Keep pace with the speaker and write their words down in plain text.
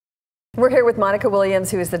We're here with Monica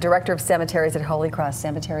Williams, who is the Director of Cemeteries at Holy Cross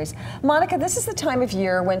Cemeteries. Monica, this is the time of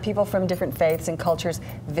year when people from different faiths and cultures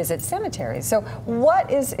visit cemeteries. So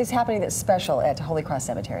what is happening that's special at Holy Cross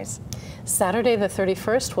Cemeteries? Saturday the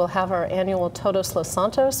 31st, we'll have our annual Todos los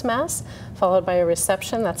Santos Mass, followed by a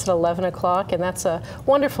reception. That's at 11 o'clock, and that's a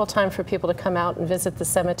wonderful time for people to come out and visit the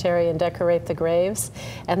cemetery and decorate the graves.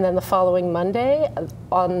 And then the following Monday,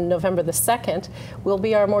 on November the 2nd, will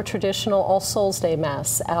be our more traditional All Souls Day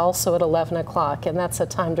Mass, also at 11 o'clock, and that's a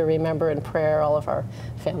time to remember in prayer all of our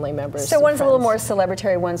family members. So one's a little more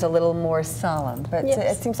celebratory, one's a little more solemn, but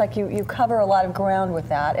yes. It seems like you cover a lot of ground with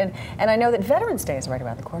that, and I know that Veterans Day is right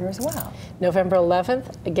around the corner as well. November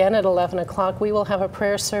 11th, again at 11 o'clock, we will have a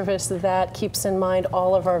prayer service that keeps in mind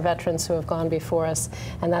all of our veterans who have gone before us,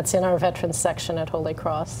 and that's in our Veterans section at Holy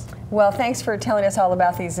Cross. Well, thanks for telling us all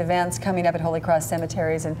about these events coming up at Holy Cross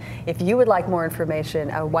Cemeteries, and if you would like more information,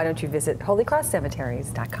 why don't you visit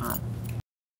holycrosscemeteries.com.